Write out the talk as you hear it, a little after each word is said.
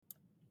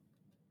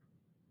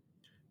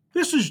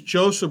This is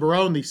Joe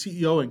Ciberone, the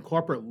CEO and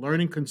corporate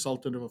learning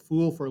consultant of A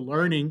Fool for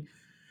Learning.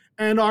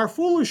 And our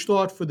foolish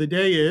thought for the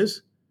day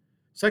is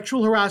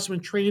sexual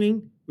harassment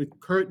training with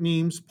Kurt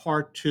Niemes,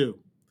 part 2.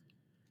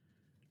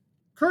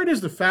 Kurt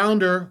is the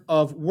founder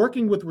of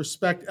Working with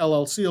Respect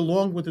LLC,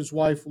 along with his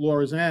wife,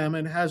 Laura Zam,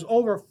 and has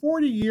over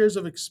 40 years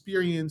of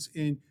experience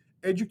in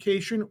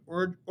education,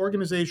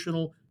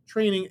 organizational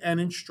training, and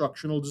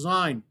instructional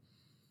design.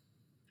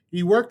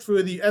 He worked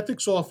for the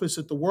ethics office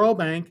at the World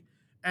Bank,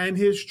 and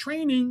his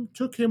training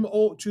took him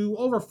to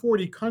over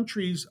 40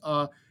 countries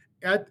for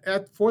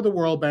the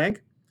World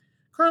Bank.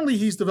 Currently,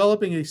 he's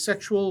developing a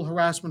sexual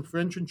harassment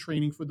prevention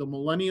training for the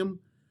Millennium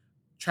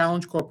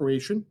Challenge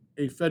Corporation,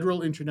 a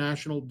federal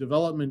international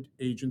development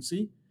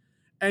agency,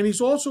 and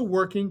he's also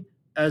working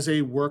as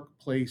a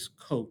workplace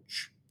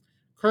coach.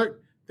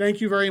 Kurt,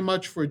 thank you very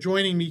much for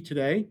joining me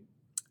today.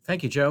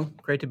 Thank you, Joe.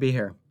 Great to be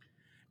here.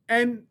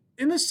 And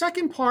in the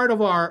second part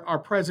of our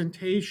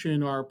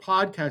presentation, our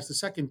podcast, the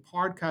second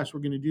podcast we're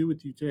going to do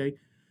with you today,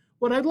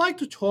 what I'd like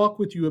to talk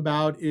with you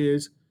about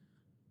is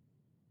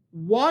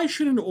why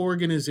should an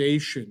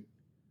organization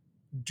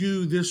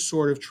do this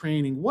sort of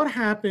training? What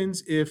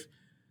happens if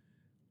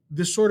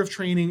this sort of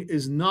training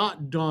is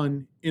not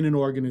done in an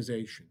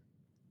organization?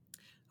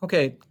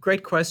 Okay,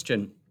 great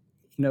question.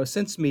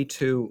 Since Me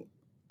Too,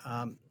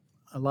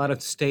 a lot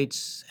of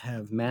states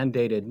have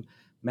mandated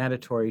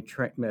mandatory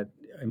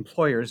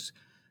employers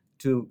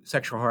do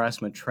sexual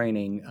harassment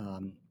training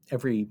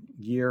every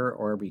year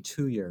or every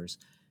 2 years.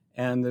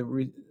 And the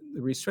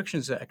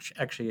restrictions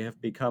actually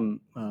have become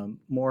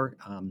more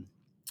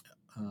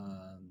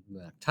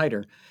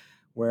tighter,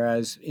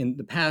 whereas in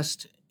the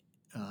past,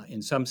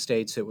 in some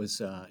states, it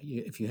was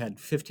if you had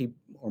 50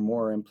 or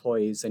more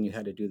employees, then you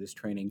had to do this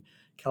training.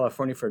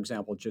 California, for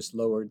example, just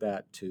lowered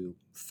that to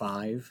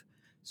 5.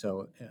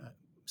 So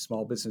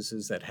small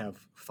businesses that have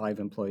 5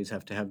 employees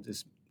have to have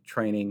this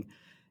training.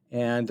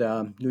 And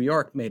New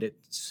York made it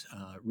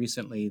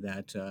recently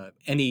that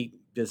any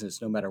business,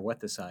 no matter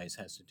what the size,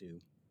 has to do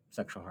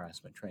sexual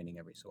harassment training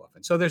every so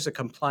often. So there's a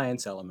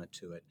compliance element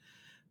to it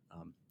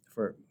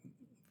for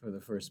the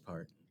first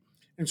part.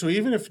 And so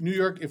even if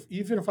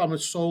even if I'm a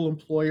sole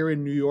employer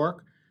in New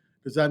York,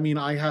 does that mean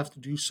I have to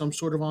do some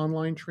sort of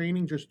online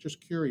training? Just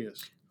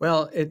curious.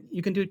 Well,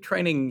 you can do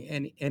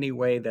training any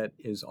way that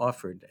is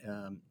offered.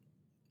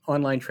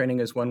 Online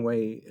training is one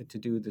way to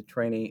do the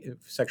training,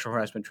 sexual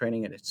harassment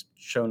training, and it's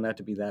shown not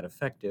to be that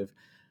effective.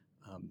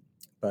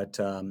 But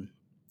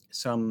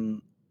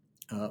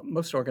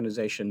most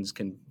organizations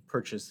can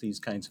purchase these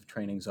kinds of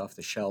trainings off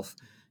the shelf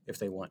if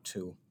they want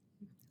to.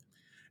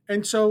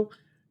 And so,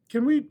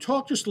 can we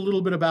talk just a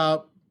little bit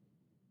about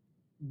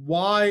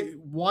why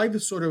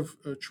this sort of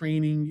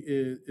training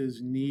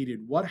is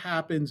needed? What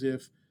happens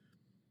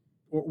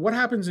what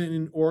happens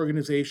in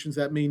organizations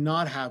that may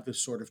not have this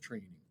sort of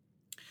training?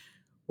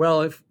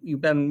 Well, if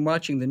you've been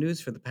watching the news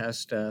for the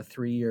past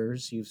 3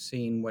 years, you've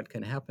seen what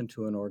can happen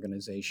to an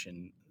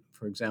organization.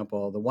 For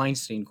example, the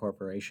Weinstein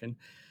Corporation,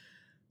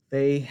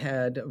 they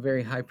had a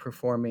very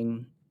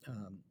high-performing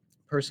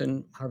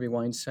person, Harvey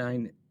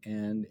Weinstein,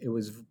 and it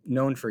was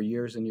known for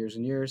years and years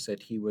and years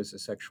that he was a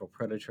sexual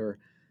predator.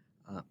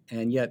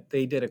 And yet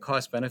they did a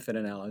cost-benefit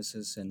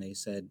analysis, and they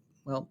said,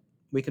 well,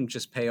 we can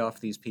just pay off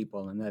these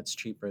people, and that's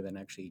cheaper than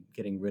actually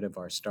getting rid of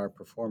our star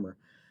performer.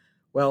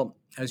 Well,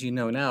 as you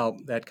know now,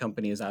 that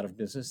company is out of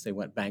business. They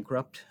went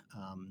bankrupt,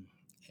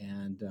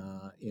 and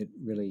it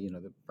really,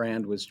 the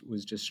brand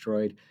was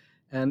destroyed.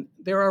 And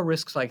there are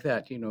risks like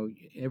that.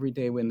 Every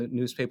day in the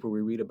newspaper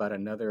we read about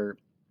another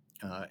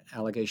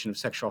allegation of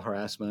sexual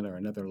harassment or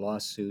another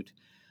lawsuit,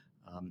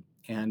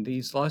 and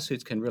these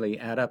lawsuits can really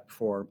add up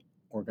for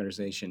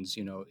organizations.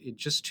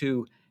 Just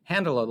to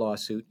handle a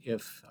lawsuit,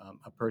 if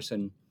a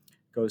person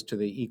goes to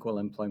the Equal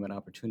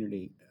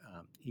Opportunity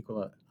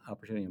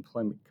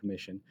Employment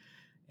Commission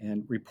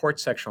and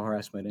reports sexual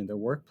harassment in their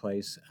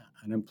workplace,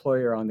 an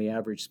employer on the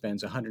average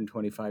spends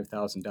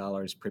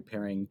 $125,000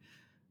 preparing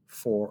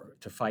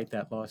to fight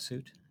that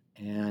lawsuit.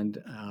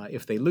 And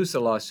if they lose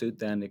the lawsuit,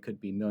 then it could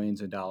be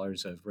millions of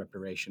dollars of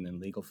reparation and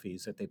legal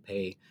fees that they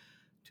pay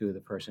to the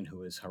person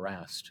who is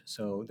harassed.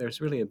 So there's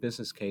really a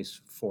business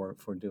case for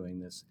doing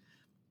this.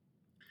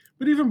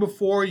 But even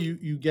before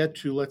you get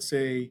to, let's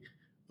say,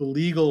 the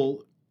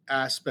legal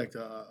aspect,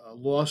 a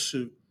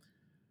lawsuit,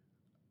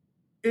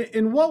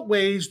 in what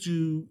ways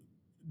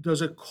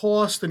does it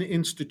cost an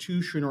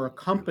institution or a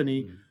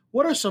company? Mm-hmm.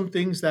 What are some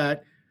things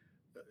that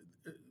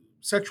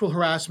sexual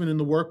harassment in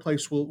the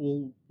workplace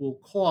will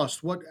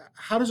cost?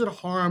 How does it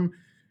harm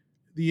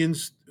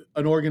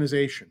an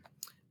organization?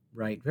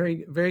 Right.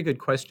 Very, very good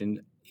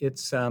question.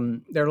 It's there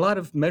are a lot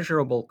of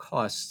measurable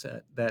costs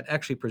that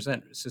actually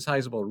present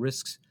sizable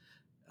risks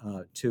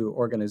to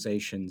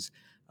organizations.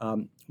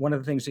 One of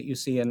the things that you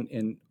see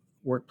in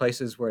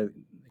workplaces where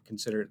they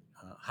consider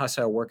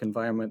hostile work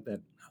environment that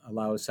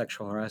allows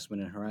sexual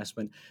harassment and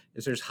harassment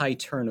is there's high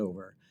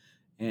turnover.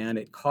 And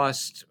it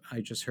costs,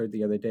 I just heard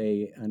the other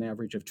day, an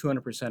average of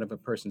 200% of a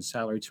person's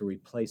salary to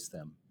replace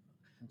them.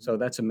 Mm-hmm. So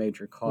that's a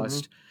major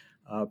cost.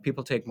 Mm-hmm.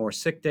 People take more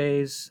sick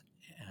days.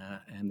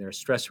 and their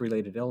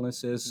stress-related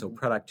illnesses, so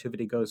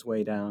productivity goes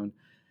way down,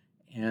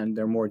 and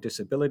there are more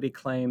disability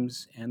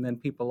claims, and then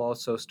people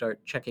also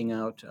start checking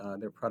out,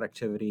 their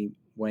productivity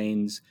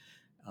wanes,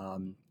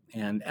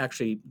 and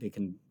actually they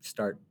can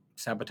start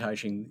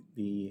sabotaging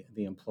the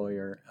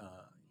employer,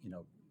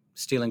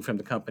 stealing from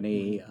the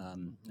company,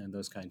 and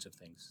those kinds of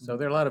things. So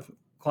there are a lot of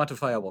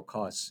quantifiable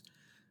costs.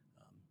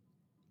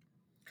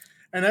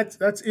 And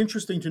that's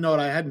interesting to note.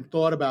 I've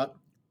thought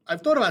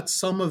about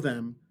some of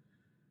them,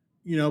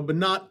 but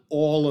not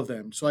all of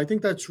them. So I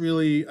think that's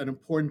really an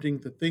important thing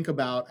to think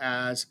about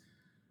as,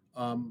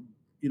 an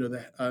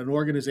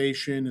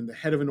organization and the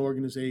head of an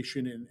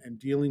organization and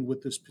dealing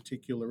with this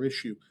particular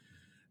issue.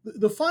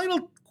 The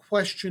final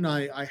question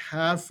I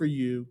have for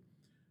you,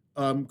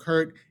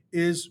 Kurt,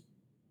 is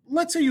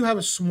let's say you have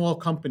a small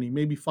company,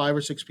 maybe 5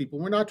 or 6 people.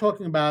 We're not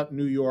talking about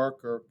New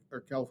York or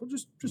California,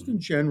 just in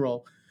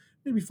general,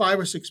 maybe 5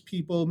 or 6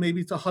 people. Maybe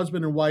it's a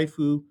husband and wife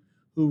who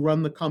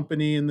run the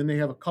company, and then they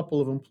have a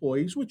couple of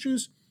employees, which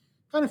is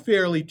kind of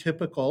fairly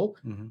typical.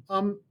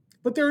 Mm-hmm.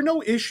 But there are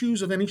no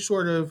issues of any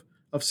sort of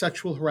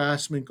sexual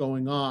harassment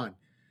going on.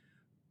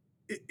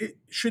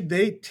 Should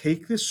they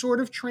take this sort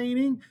of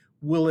training?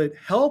 Will it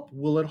help?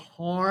 Will it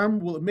harm?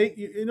 Will it make,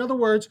 in other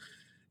words,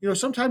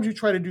 sometimes you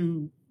try to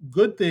do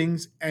good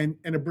things and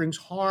it brings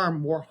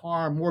harm,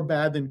 more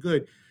bad than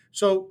good.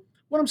 So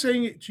what I'm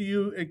saying to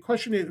you,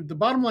 the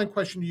bottom line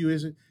question to you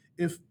is,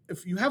 if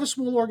you have a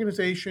small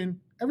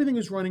organization, everything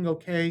is running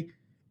okay,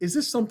 is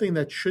this something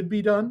that should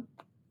be done?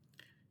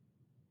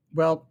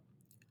 Well,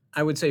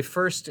 I would say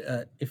first,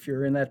 if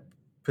you're in that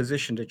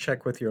position, to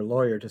check with your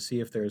lawyer to see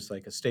if there's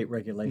like a state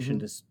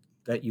regulation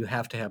that you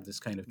have to have this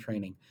kind of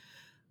training.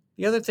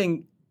 The other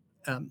thing,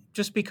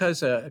 just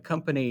because a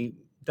company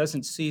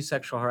doesn't see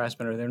sexual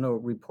harassment or there are no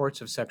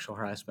reports of sexual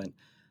harassment,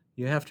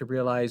 you have to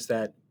realize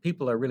that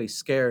people are really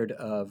scared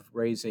of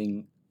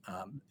raising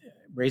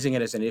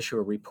it as an issue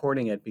or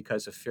reporting it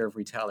because of fear of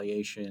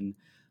retaliation,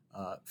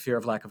 fear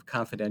of lack of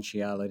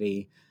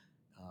confidentiality,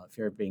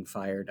 fear of being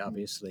fired,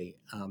 obviously,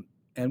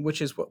 and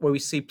which is what we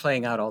see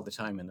playing out all the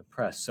time in the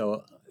press.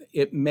 So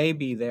it may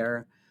be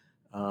there,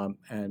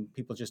 and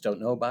people just don't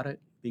know about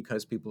it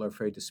because people are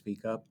afraid to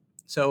speak up.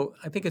 So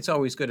I think it's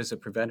always good as a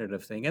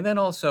preventative thing. And then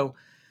also,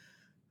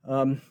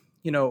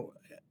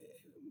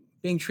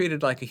 being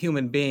treated like a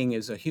human being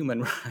is a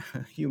human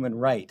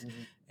right.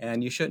 Mm-hmm.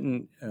 And you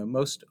shouldn't,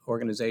 most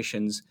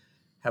organizations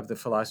have the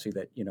philosophy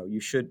that,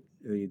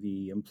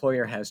 the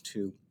employer has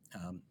to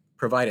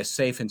provide a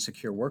safe and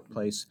secure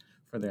workplace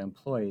for their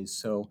employees.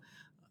 So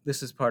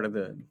this is part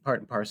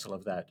and parcel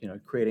of that,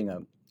 creating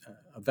a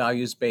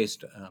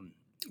values-based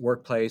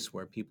workplace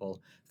where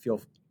people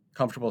feel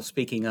comfortable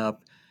speaking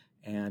up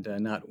and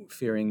not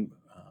fearing,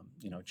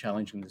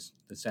 challenging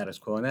the status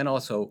quo, and then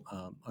also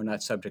are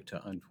not subject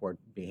to untoward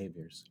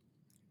behaviors.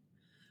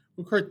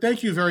 Well, Kurt,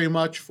 thank you very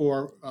much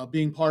for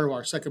being part of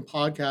our second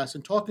podcast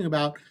and talking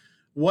about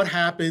what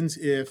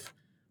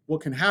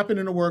can happen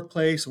in a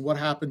workplace and what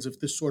happens if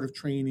this sort of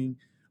training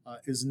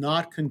is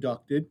not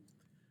conducted.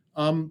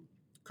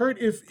 Kurt,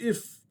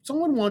 if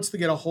someone wants to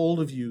get a hold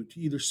of you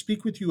to either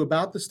speak with you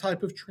about this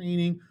type of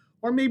training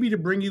or maybe to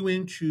bring you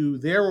into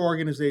their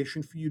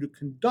organization for you to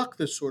conduct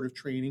this sort of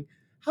training,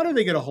 how do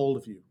they get a hold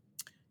of you?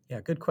 Yeah,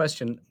 good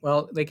question.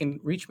 Well, they can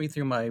reach me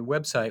through my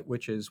website,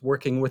 which is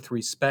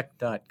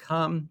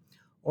workingwithrespect.com,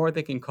 or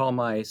they can call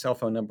my cell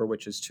phone number,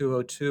 which is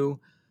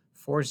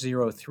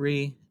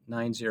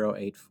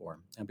 202-403-9084.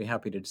 I'd be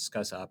happy to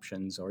discuss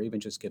options or even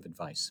just give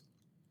advice.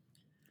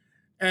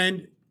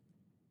 And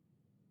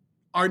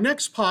our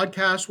next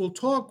podcast, we'll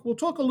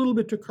talk a little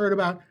bit to Kurt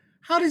about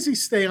how does he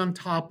stay on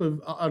top of,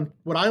 on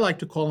what I like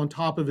to call on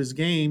top of his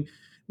game,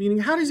 meaning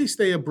how does he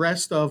stay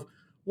abreast of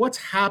what's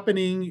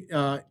happening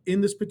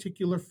in this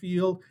particular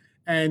field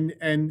and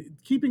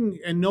keeping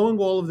and knowing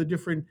all of the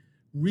different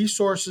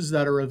resources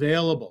that are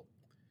available.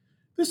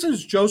 This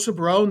is Joseph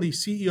Barone, the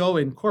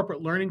CEO and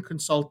corporate learning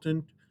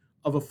consultant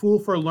of A Fool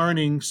for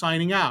Learning,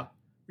 signing out.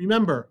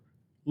 Remember,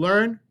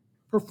 learn,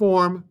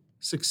 perform,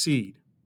 succeed.